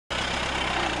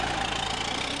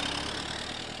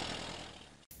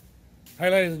Hey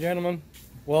ladies and gentlemen,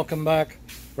 welcome back.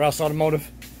 Ralf's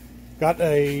Automotive. Got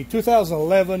a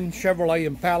 2011 Chevrolet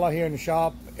Impala here in the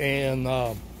shop, and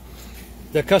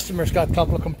the customer's got a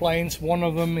couple of complaints. One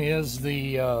of them is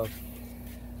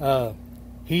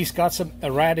he's got some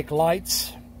erratic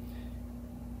lights,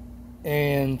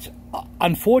 and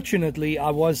unfortunately I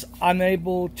was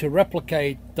unable to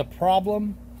replicate the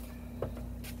problem.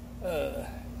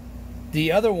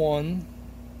 The other one,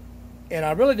 and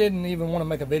I really didn't even want to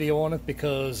make a video on it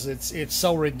because it's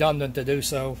so redundant to do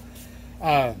so.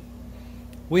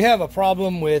 We have a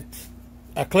problem with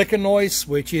a clicking noise,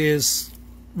 which is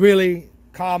really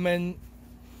common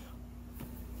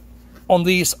on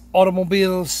these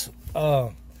automobiles.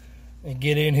 And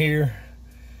get in here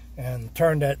and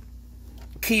turn that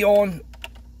key on.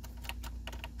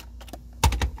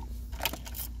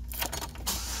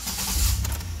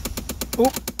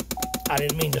 Oop, I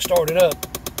didn't mean to start it up.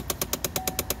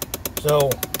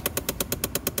 So,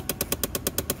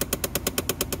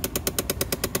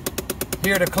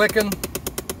 hear the clicking,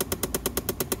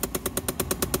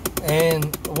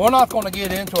 and we're not going to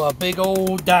get into a big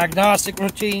old diagnostic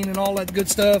routine and all that good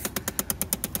stuff.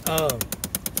 Let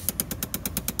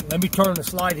me turn the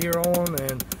slide here on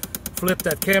and flip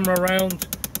that camera around.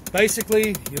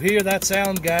 Basically, you hear that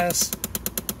sound, guys.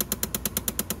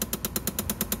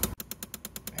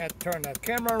 I had to turn that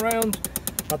camera around.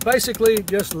 But basically,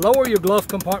 just lower your glove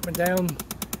compartment down.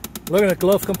 Look at the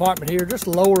glove compartment here. Just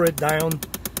lower it down.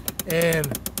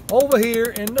 And over here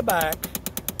in the back,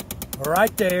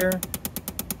 right there,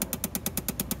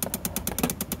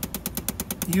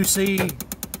 you see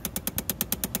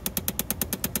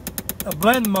a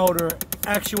blend motor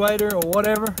actuator or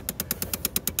whatever.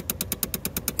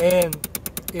 And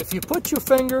if you put your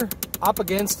finger up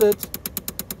against it,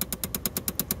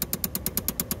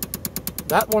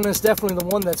 that one is definitely the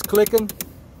one that's clicking.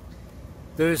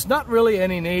 There's not really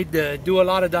any need to do a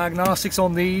lot of diagnostics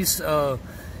on these.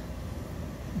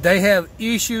 They have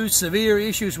issues, severe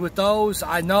issues with those.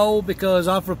 I know because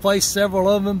I've replaced several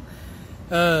of them.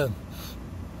 They're,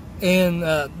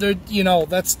 you know,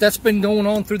 that's been going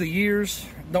on through the years.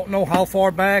 Don't know how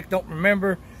far back, don't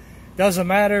remember. Doesn't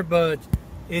matter, but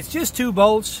it's just 2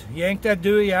 bolts. Yank that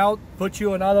dewey out, put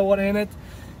you another one in it.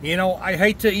 You know, I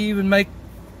hate to even make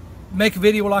a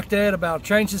video like that about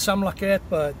changing something like that,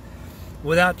 but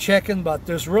without checking. But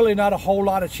there's really not a whole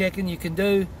lot of checking you can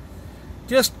do.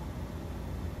 Just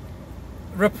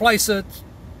replace it,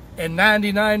 and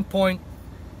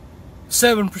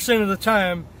 99.7% of the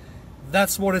time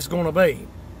that's what it's going to be.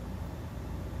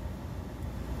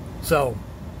 So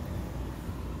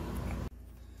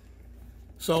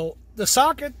the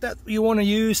socket that you want to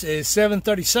use is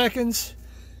 7/32.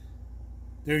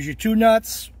 There's your 2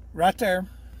 nuts right there.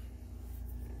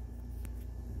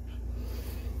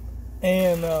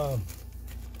 And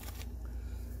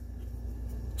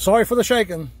sorry for the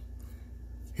shaking.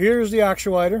 Here's the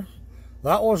actuator.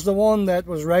 That was the one that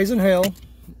was raising hell.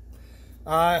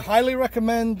 I highly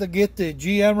recommend to get the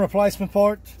GM replacement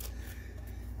part.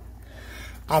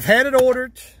 I've had it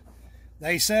ordered.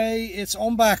 They say it's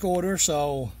on back order,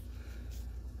 so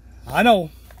I know.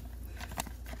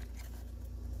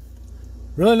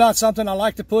 Really not something I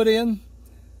like to put in,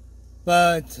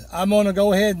 but I'm going to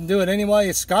go ahead and do it anyway.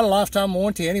 It's got a lifetime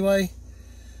warranty anyway.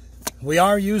 We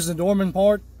are using the Dorman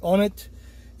part on it.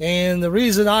 And the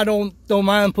reason I don't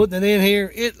mind putting it in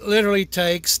here, it literally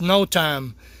takes no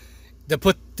time to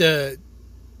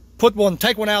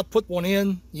take one out, put one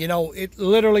in. You know, it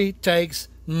literally takes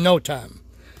no time.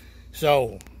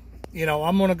 So, you know,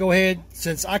 I'm going to go ahead,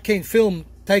 since I can't film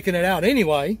taking it out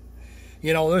anyway.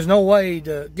 You know, there's no way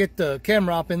to get the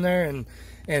camera up in there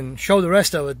and show the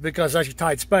rest of it because that's your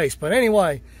tight space. But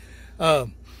anyway, we're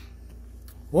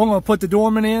going to put the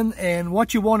Dorman in, and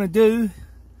what you want to do,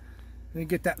 let me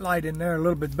get that light in there a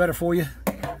little bit better for you.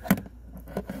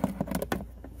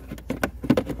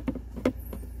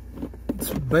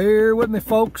 So bear with me,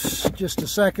 folks, just a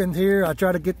second here. I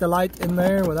try to get the light in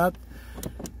there without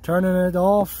turning it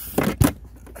off.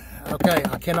 Okay,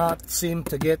 I cannot seem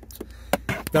to get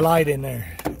the light in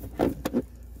there.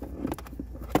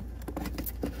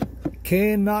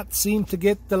 Cannot seem to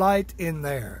get the light in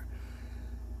there.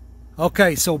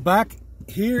 Okay, so back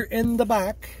here in the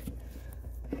back,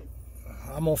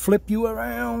 I'm gonna flip you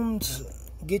around,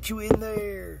 get you in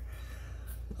there.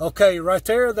 Okay, right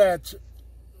there, that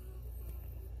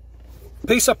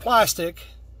piece of plastic,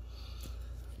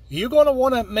 you're gonna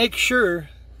wanna make sure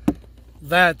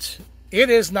that it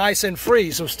is nice and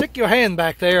free. So stick your hand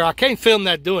back there. I can't film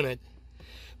that doing it,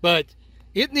 but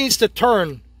it needs to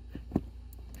turn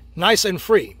nice and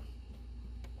free.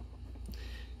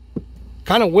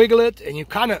 Kind of wiggle it, and you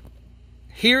kind of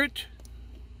hear it.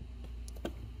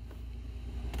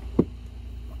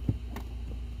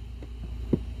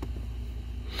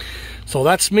 So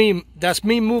that's me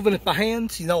moving it by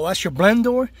hand. You know, that's your blend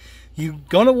door. You're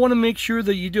gonna want to make sure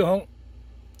that you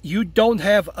don't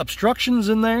have obstructions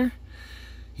in there.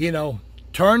 You know,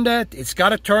 turn that. It's got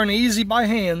to turn easy by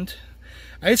hand.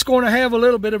 It's going to have a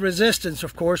little bit of resistance,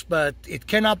 of course, but it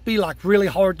cannot be like really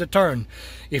hard to turn.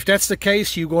 If that's the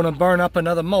case, you're going to burn up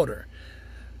another motor.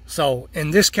 So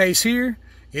in this case here,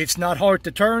 it's not hard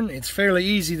to turn. It's fairly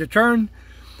easy to turn.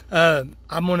 I'm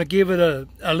going to give it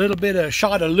a little bit of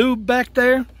shot of lube back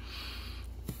there.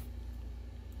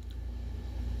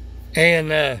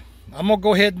 And I'm going to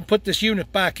go ahead and put this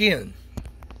unit back in.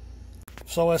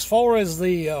 So as far as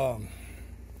the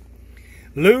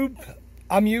lube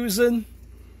I'm using,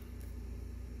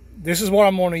 this is what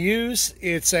I'm going to use.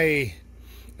 It's a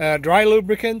dry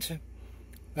lubricant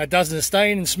that doesn't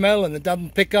stain and smell, and it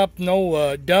doesn't pick up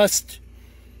no dust.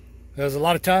 There's a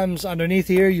lot of times underneath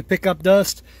here you pick up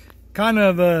dust. Kind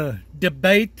of a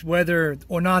debate whether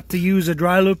or not to use a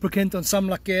dry lubricant on something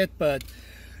like that, but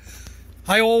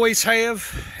I always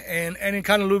have, and any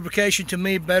kind of lubrication to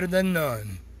me better than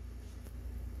none.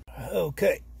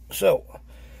 Okay, so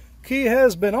key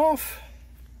has been off.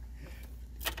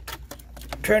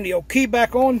 Turn the old key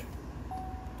back on.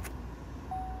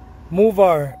 Move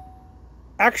our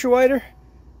actuator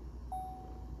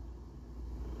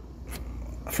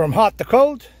from hot to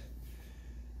cold.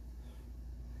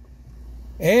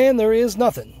 And there is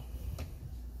nothing.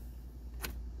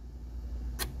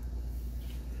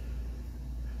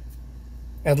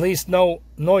 At least no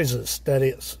noises, that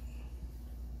is.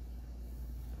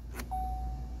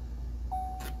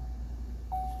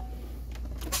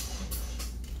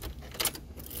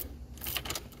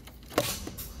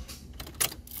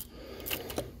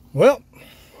 Well,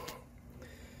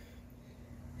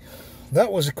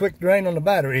 that was a quick drain on the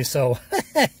battery, so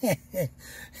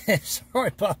sorry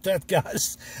about that,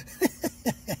 guys.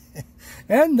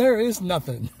 And there is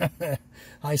nothing.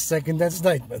 I second that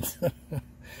statement.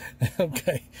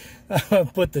 Okay, I'll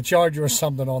put the charger or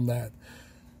something on that.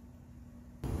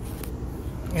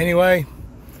 Anyway,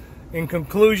 in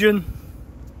conclusion,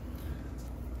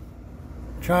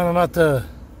 trying not to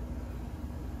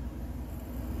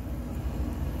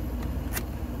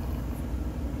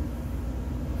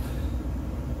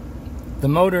the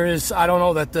motor is, I don't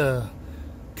know that the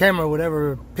camera would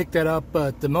ever pick that up,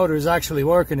 but the motor is actually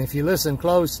working. If you listen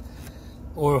close,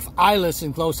 or if I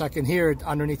listen close, I can hear it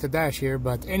underneath the dash here.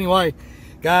 But anyway,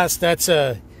 guys, that's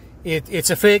it's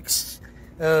a fix.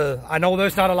 I know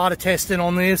there's not a lot of testing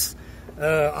on this.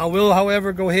 I will,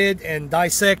 however, go ahead and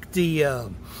dissect the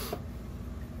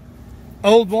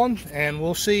old one, and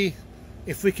we'll see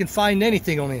if we can find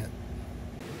anything on it.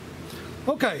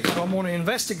 Okay, so I'm going to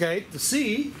investigate to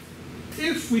see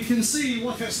if we can see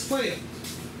what has failed.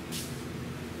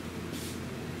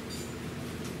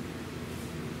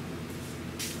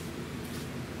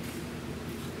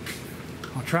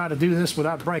 I'll try to do this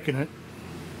without breaking it.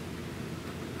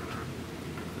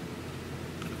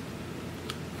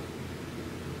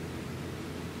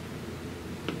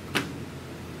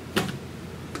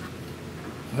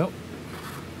 Well,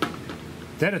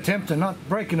 that attempt at not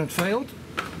breaking it failed.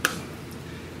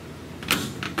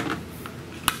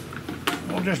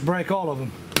 We'll just break all of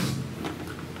them.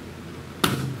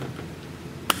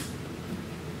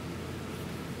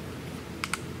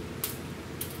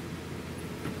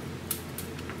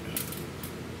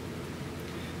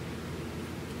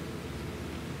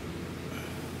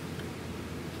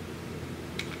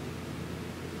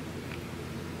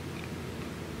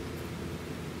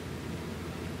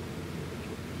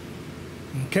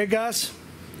 Okay, guys,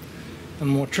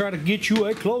 I'm going to try to get you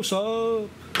a close-up.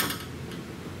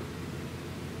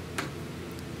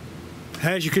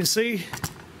 As you can see,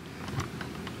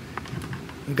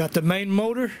 we've got the main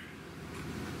motor.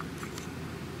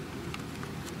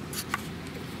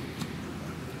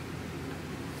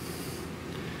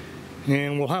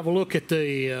 And we'll have a look at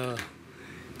the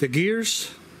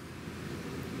gears.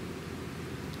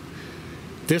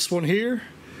 This one here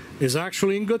is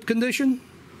actually in good condition.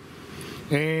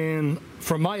 And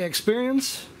from my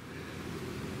experience,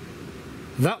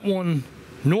 that one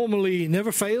normally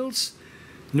never fails,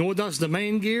 nor does the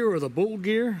main gear or the bull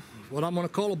gear, what I'm going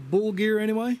to call a bull gear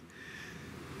anyway.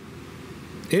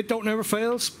 It don't never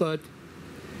fails, but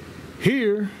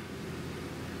here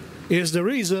is the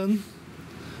reason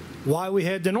why we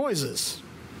had the noises.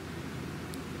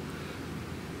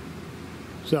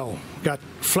 So, got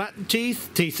flattened teeth,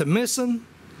 teeth are missing.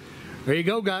 There you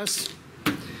go, guys.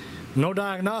 No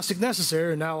diagnostic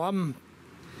necessary. Now I'm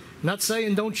Not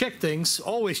saying don't check things,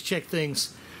 always check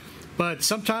things. But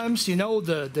sometimes, you know,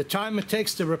 the time it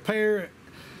takes to repair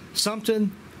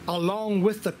something along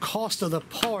with the cost of the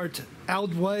part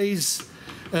outweighs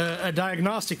a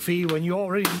diagnostic fee when you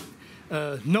already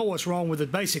know what's wrong with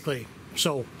it, basically.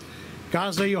 So,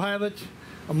 guys, there you have it.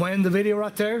 I'm going to end the video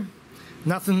right there.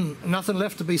 Nothing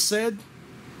left to be said.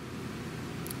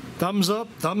 Thumbs up,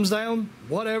 thumbs down,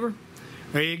 whatever.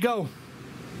 There you go.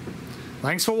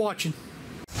 Thanks for watching.